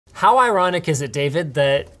How ironic is it, David,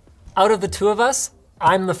 that out of the two of us,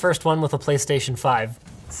 I'm the first one with a PlayStation 5.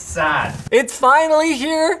 Sad. It's finally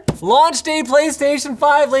here. Launch day PlayStation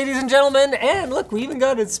 5, ladies and gentlemen. And look, we even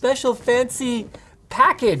got a special fancy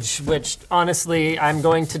package, which honestly, I'm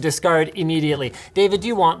going to discard immediately. David, do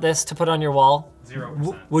you want this to put on your wall?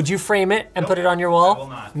 0%. Would you frame it and put it on your wall? I will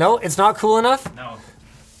not. No, it's not cool enough? No.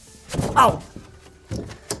 Oh!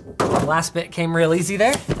 The last bit came real easy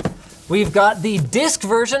there. We've got the disc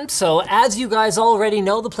version, so as you guys already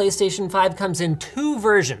know, the PlayStation 5 comes in two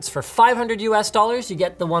versions. For $500 US, you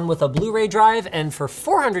get the one with a Blu-ray drive, and for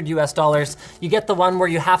 $400 US, you get the one where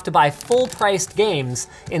you have to buy full-priced games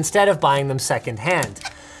instead of buying them secondhand.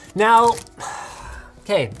 Now,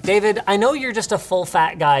 okay, David, I know you're just a full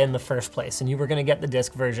fat guy in the first place, and you were gonna get the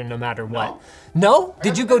disc version no matter what. No?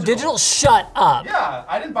 Did you go digital? Shut up. Yeah,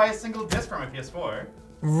 I didn't buy a single disc for my PS4.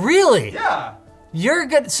 Really? Yeah. You're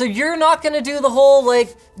good, so you're not gonna do the whole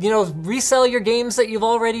like, you know, resell your games that you've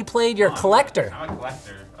already played? You're a collector. I'm a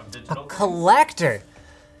collector of digital things. Collector.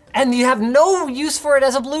 And you have no use for it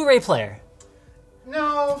as a Blu-ray player.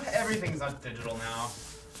 No, everything's not digital now.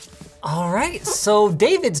 All right, so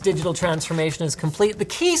David's digital transformation is complete. The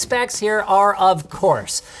key specs here are, of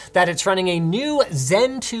course, that it's running a new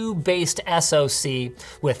Zen 2-based SoC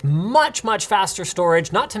with much, much faster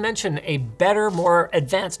storage, not to mention a better, more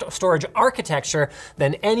advanced storage architecture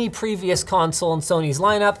than any previous console in Sony's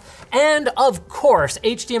lineup. And of course,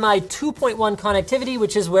 HDMI 2.1 connectivity,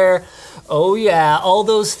 which is where, oh yeah, all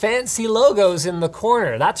those fancy logos in the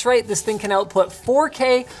corner. That's right, this thing can output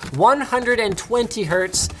 4K, 120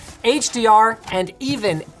 hertz, HDR, and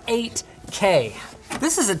even 8K.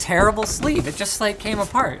 This is a terrible sleeve. It just like came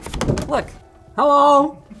apart. Look,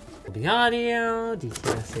 hello. The audio,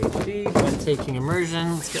 DTS HD, breathtaking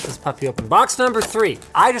immersion. Let's get this puppy open. Box number 3.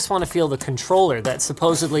 I just want to feel the controller that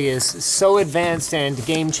supposedly is so advanced and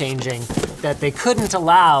game-changing that they couldn't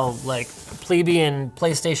allow like plebeian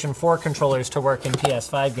PlayStation 4 controllers to work in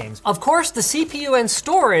PS5 games. Of course, the CPU and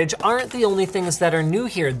storage aren't the only things that are new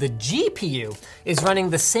here. The GPU is running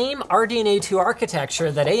the same RDNA 2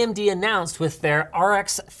 architecture that AMD announced with their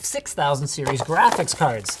RX 6000 series graphics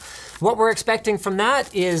cards. What we're expecting from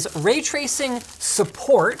that is ray tracing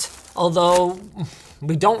support, although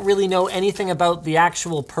we don't really know anything about the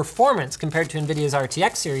actual performance compared to NVIDIA's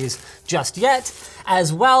RTX series just yet,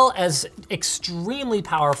 as well as extremely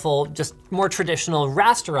powerful, just more traditional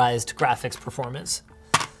rasterized graphics performance.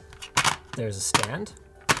 There's a stand.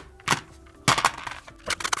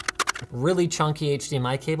 Really chunky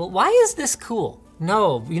HDMI cable. Why is this cool?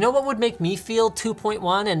 No, you know what would make me feel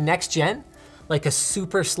 2.1 and next gen? Like a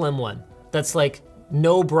super slim one that's like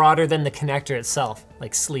no broader than the connector itself,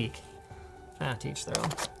 like sleek. To each their own.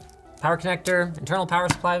 Power connector, internal power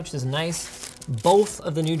supply, which is nice. Both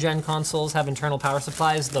of the new gen consoles have internal power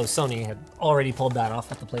supplies, though Sony had already pulled that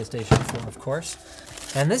off at the PlayStation 4, of course.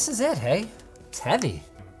 And this is it, hey? It's heavy.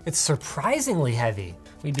 It's surprisingly heavy.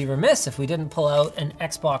 We'd be remiss if we didn't pull out an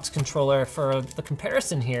Xbox controller for the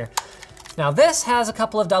comparison here. Now this has a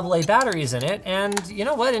couple of AA batteries in it, and you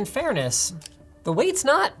know what, in fairness, the weight's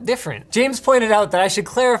not different. James pointed out that I should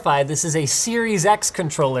clarify this is a Series X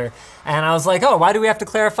controller, and I was like, oh, why do we have to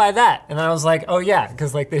clarify that? And then I was like, oh yeah,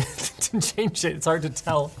 because like they didn't change it, it's hard to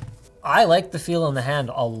tell. I like the feel in the hand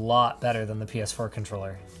a lot better than the PS4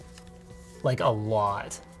 controller. Like a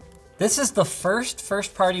lot. This is the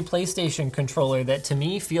first-party PlayStation controller that to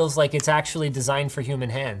me feels like it's actually designed for human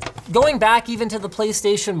hand. Going back even to the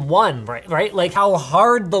PlayStation 1, right? Like how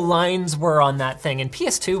hard the lines were on that thing, and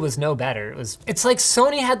PS2 was no better. It's like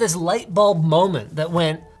Sony had this light bulb moment that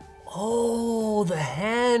went, oh, the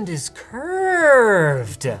hand is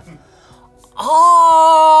curved.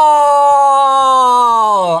 Oh,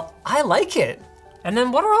 I like it. And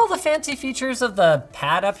then what are all the fancy features of the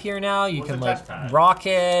pad up here now? You can like rock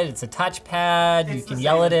it, it's a touchpad, you can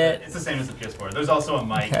yell at it. It's the same as the PS4. There's also a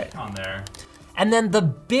mic on there. And then the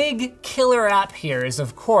big killer app here is,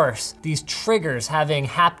 of course, these triggers having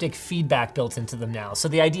haptic feedback built into them now. So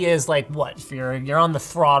the idea is like, what, if you're on the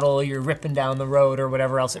throttle, you're ripping down the road or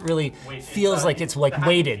whatever else, it really feels like it's like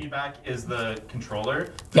weighted. The feedback is the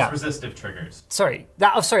controller, there's resistive triggers. Sorry,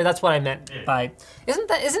 that's what I meant by,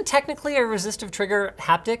 isn't technically a resistive trigger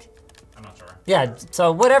haptic? I'm not sure. Yeah,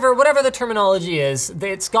 so whatever the terminology is,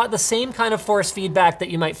 it's got the same kind of force feedback that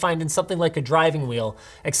you might find in something like a driving wheel,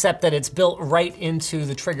 except that it's built right into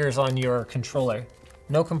the triggers on your controller.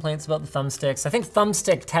 No complaints about the thumbsticks. I think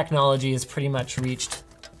thumbstick technology has pretty much reached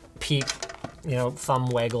peak, you know, thumb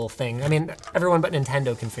waggle thing. I mean, everyone but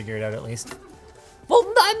Nintendo can figure it out at least.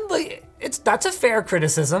 Well, that's a fair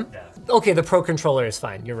criticism. Yeah. Okay, the Pro controller is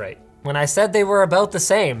fine, you're right. When I said they were about the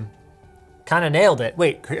same, Kind of nailed it.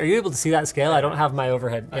 Wait, are you able to see that scale? I don't have my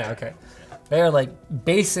overhead. Yeah, okay. They're like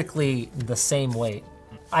basically the same weight.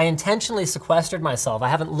 I intentionally sequestered myself. I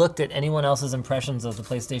haven't looked at anyone else's impressions of the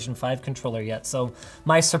PlayStation 5 controller yet, so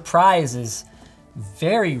my surprise is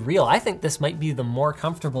very real. I think this might be the more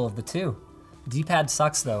comfortable of the two. D-pad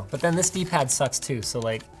sucks though, but then this D-pad sucks too, so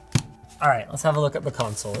like, all right, let's have a look at the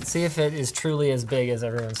console. Let's see if it is truly as big as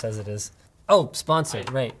everyone says it is. Oh,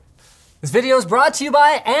 sponsored, right. This video is brought to you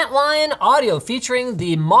by Antlion Audio, featuring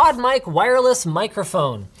the Mod Mic wireless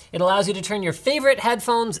microphone. It allows you to turn your favorite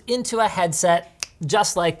headphones into a headset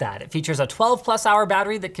just like that. It features a 12+ hour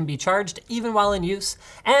battery that can be charged even while in use,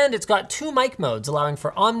 and it's got 2 mic modes allowing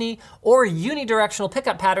for omni or unidirectional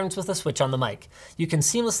pickup patterns with a switch on the mic. You can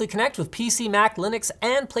seamlessly connect with PC, Mac, Linux,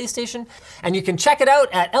 and PlayStation, and you can check it out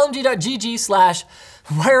at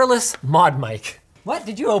lmg.gg/wireless mod mic. What,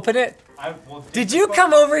 did you open it? Did you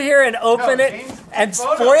come over here and open it and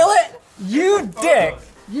spoil it? You dick,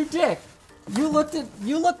 you dick. You looked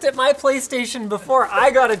at my PlayStation before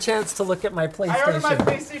I got a chance to look at my PlayStation. I ordered my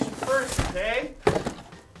PlayStation first, okay?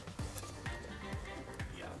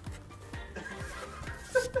 Yeah.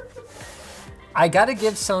 I gotta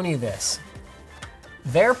give Sony this.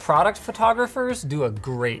 Their product photographers do a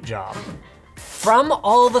great job. From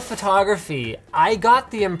all the photography, I got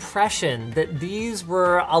the impression that these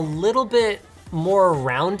were a little bit more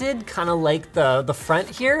rounded, kind of like the front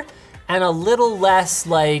here, and a little less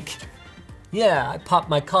like, yeah, I popped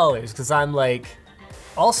my colors, because I'm like,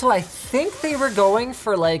 also I think they were going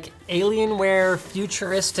for like Alienware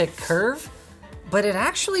futuristic curve, but it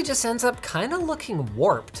actually just ends up kind of looking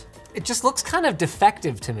warped. It just looks kind of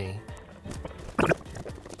defective to me.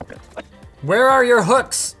 Where are your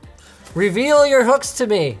hooks? Reveal your hooks to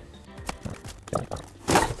me.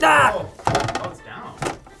 Ah! Oh, it's down.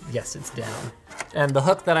 Yes, it's down. And the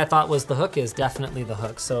hook that I thought was the hook is definitely the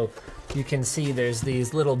hook. So you can see there's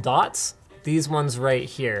these little dots. These ones right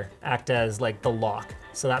here act as like the lock.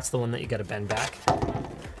 So that's the one that you gotta bend back.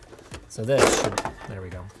 So this should, there we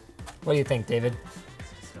go. What do you think, David?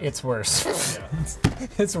 It's worse. Yeah.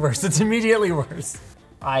 It's worse, it's immediately worse.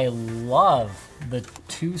 I love the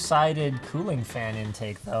 2-sided cooling fan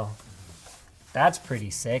intake though. That's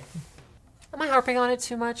pretty sick. Am I harping on it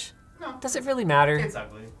too much? No. Does it really matter? It's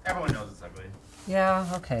ugly. Everyone knows it's ugly. Yeah,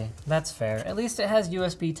 okay, that's fair. At least it has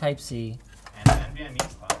USB Type-C. And an NVMe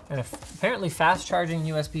slot. And apparently fast charging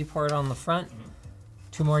USB port on the front.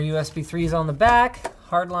 2 more USB 3s on the back.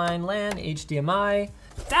 Hardline LAN, HDMI.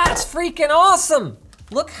 That's freaking awesome!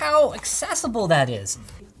 Look how accessible that is.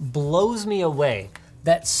 Blows me away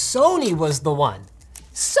that Sony was the one.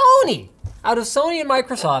 Sony! Out of Sony and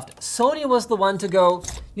Microsoft, Sony was the one to go,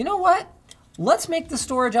 you know what? Let's make the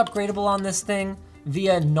storage upgradable on this thing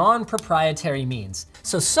via non-proprietary means.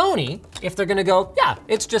 So Sony, if they're gonna go, yeah,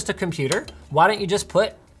 it's just a computer, why don't you just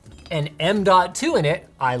put an M.2 in it?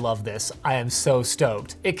 I love this, I am so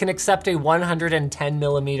stoked. It can accept a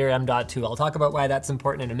 110mm M.2. I'll talk about why that's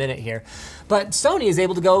important in a minute here. But Sony is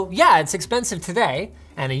able to go, yeah, it's expensive today,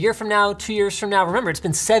 and a year from now, 2 years from now, remember, it's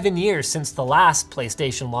been 7 years since the last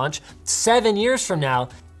PlayStation launch. 7 years from now,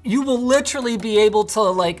 you will literally be able to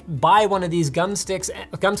like buy one of these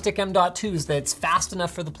Gumstick M.2s that's fast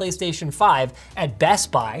enough for the PlayStation 5 at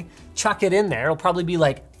Best Buy, chuck it in there, it'll probably be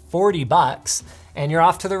like 40 bucks, and you're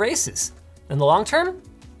off to the races. In the long term,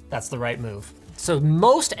 that's the right move. So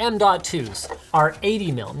most M.2s are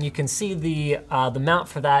 80mm, and you can see the mount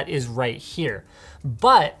for that is right here.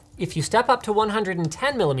 But if you step up to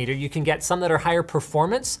 110mm, you can get some that are higher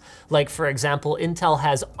performance. Like for example, Intel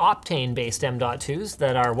has Optane-based M.2s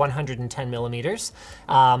that are 110mm.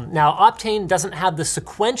 Now Optane doesn't have the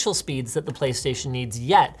sequential speeds that the PlayStation needs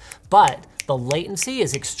yet, but the latency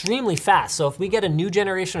is extremely fast. So if we get a new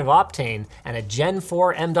generation of Optane and a Gen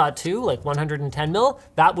 4 M.2, like 110mm,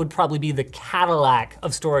 that would probably be the Cadillac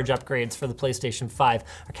of storage upgrades for the PlayStation 5.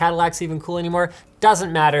 Are Cadillacs even cool anymore?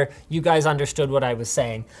 Doesn't matter, you guys understood what I was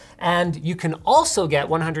saying. And you can also get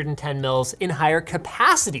 110mm in higher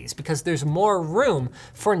capacities because there's more room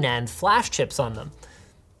for NAND flash chips on them,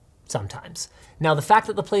 sometimes. Now the fact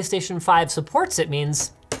that the PlayStation 5 supports it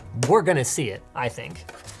means we're gonna see it, I think.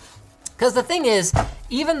 Because the thing is,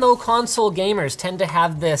 even though console gamers tend to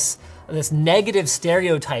have this negative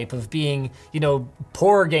stereotype of being, you know,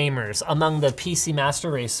 poor gamers among the PC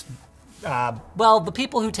master race, well, the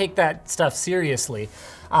people who take that stuff seriously,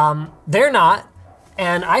 they're not.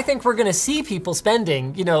 And I think we're gonna see people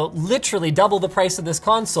spending, you know, literally double the price of this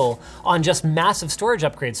console on just massive storage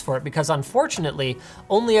upgrades for it, because unfortunately,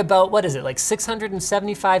 only about, what is it, like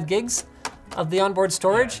 675 gigs of the onboard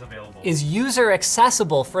storage is user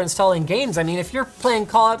accessible for installing games. I mean, if you're playing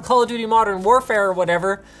Call of Duty Modern Warfare or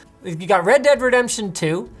whatever, You got Red Dead Redemption 2,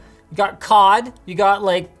 you got COD, you got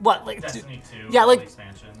like, what? Like Destiny 2, yeah, like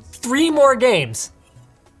expansions. 3 more games.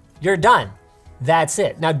 You're done. That's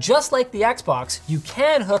it. Now, just like the Xbox, you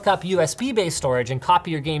can hook up USB-based storage and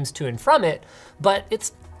copy your games to and from it, but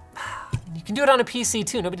you can do it on a PC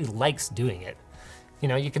too. Nobody likes doing it. You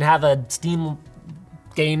know, you can have a Steam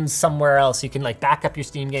game somewhere else. You can like back up your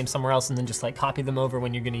Steam game somewhere else and then just like copy them over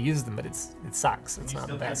when you're gonna use them, but it sucks. It's not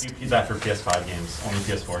the best. You use that for PS5 games, only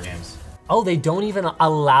PS4 games. Oh, they don't even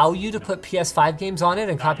allow you to put PS5 games on it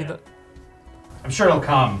and copy them? I'm sure it'll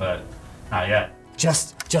come, but not yet.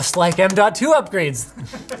 Just like M.2 upgrades.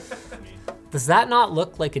 Does that not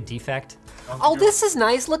look like a defect? Oh, this is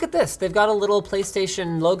nice. Look at this. They've got a little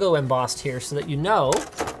PlayStation logo embossed here so that you know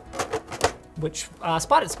which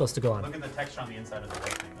spot it's supposed to go on. Look at the texture on the inside of the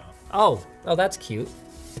thing, though. Oh, that's cute.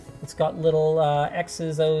 It's got little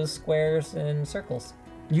X's, O's, squares, and circles.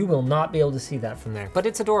 You will not be able to see that from there, but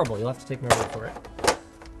it's adorable. You'll have to take my word for it.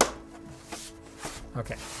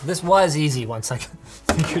 Okay, this was easy once I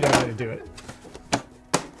figured out how to do it.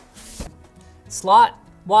 Slot,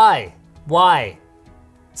 why? Why?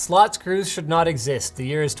 Slot screws should not exist. The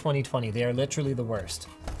year is 2020. They are literally the worst.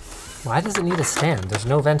 Why does it need a stand? There's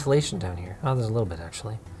no ventilation down here. Oh, there's a little bit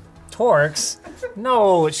actually. Torx?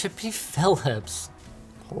 No, it should be Phillips.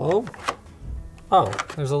 Hello? Oh,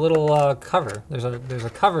 there's a little cover. There's a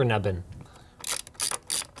cover nubbin.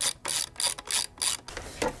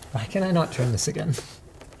 Why can I not turn this again?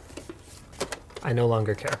 I no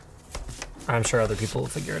longer care. I'm sure other people will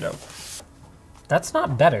figure it out. That's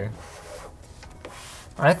not better.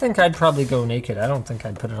 I think I'd probably go naked. I don't think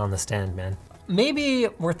I'd put it on the stand, man. Maybe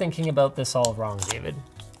we're thinking about this all wrong, David.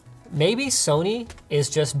 Maybe Sony is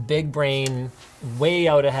just big brain way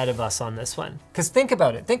out ahead of us on this one. Because think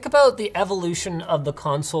about it. Think about the evolution of the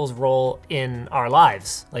console's role in our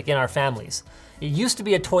lives, like in our families. It used to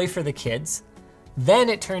be a toy for the kids. Then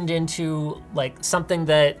it turned into like something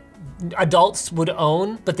that adults would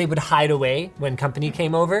own, but they would hide away when company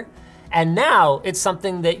came over. And now it's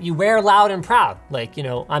something that you wear loud and proud. Like, you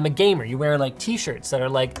know, I'm a gamer. You wear like t-shirts that are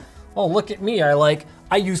like, oh, look at me.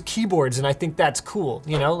 I use keyboards and I think that's cool.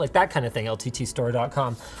 You know, like that kind of thing,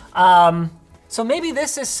 lttstore.com. So maybe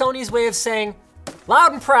this is Sony's way of saying,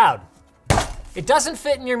 loud and proud. It doesn't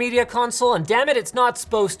fit in your media console, and damn it, it's not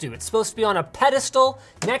supposed to. It's supposed to be on a pedestal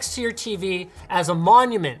next to your TV as a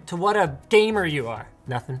monument to what a gamer you are.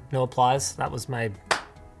 Nothing, no applause. That was my...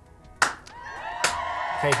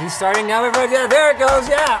 Okay, who's starting now, everybody? Yeah, there it goes,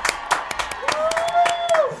 yeah.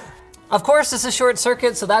 Of course, it's a short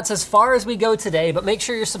circuit, so that's as far as we go today, but make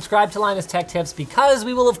sure you're subscribed to Linus Tech Tips because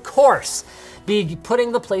we will, of course, be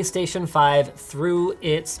putting the PlayStation 5 through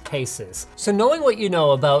its paces. So knowing what you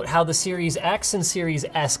know about how the Series X and Series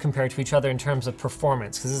S compare to each other in terms of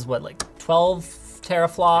performance, because this is what, like 12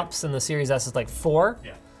 teraflops and the Series S is like 4?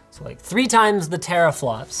 Yeah. So like 3 times the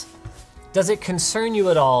teraflops. Does it concern you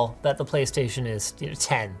at all that the PlayStation is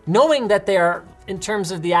 10? Knowing that they are, in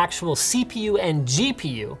terms of the actual CPU and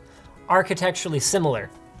GPU, architecturally similar,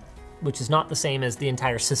 which is not the same as the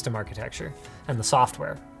entire system architecture and the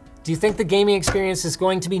software. Do you think the gaming experience is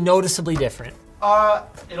going to be noticeably different?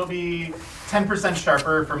 It'll be 10%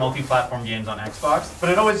 sharper for multi-platform games on Xbox, but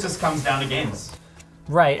it always just comes down to games.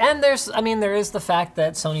 Right, and there is the fact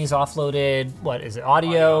that Sony's offloaded, what is it,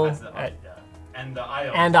 audio? And the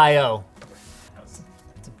I/O. And I/O.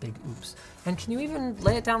 It's a big oops. And can you even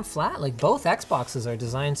lay it down flat? Like both Xboxes are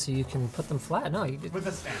designed so you can put them flat. No, you did. With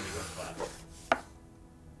a stand, you go flat.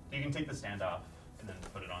 You can take the stand off and then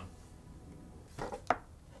put it on.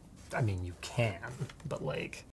 I mean, you can, but like,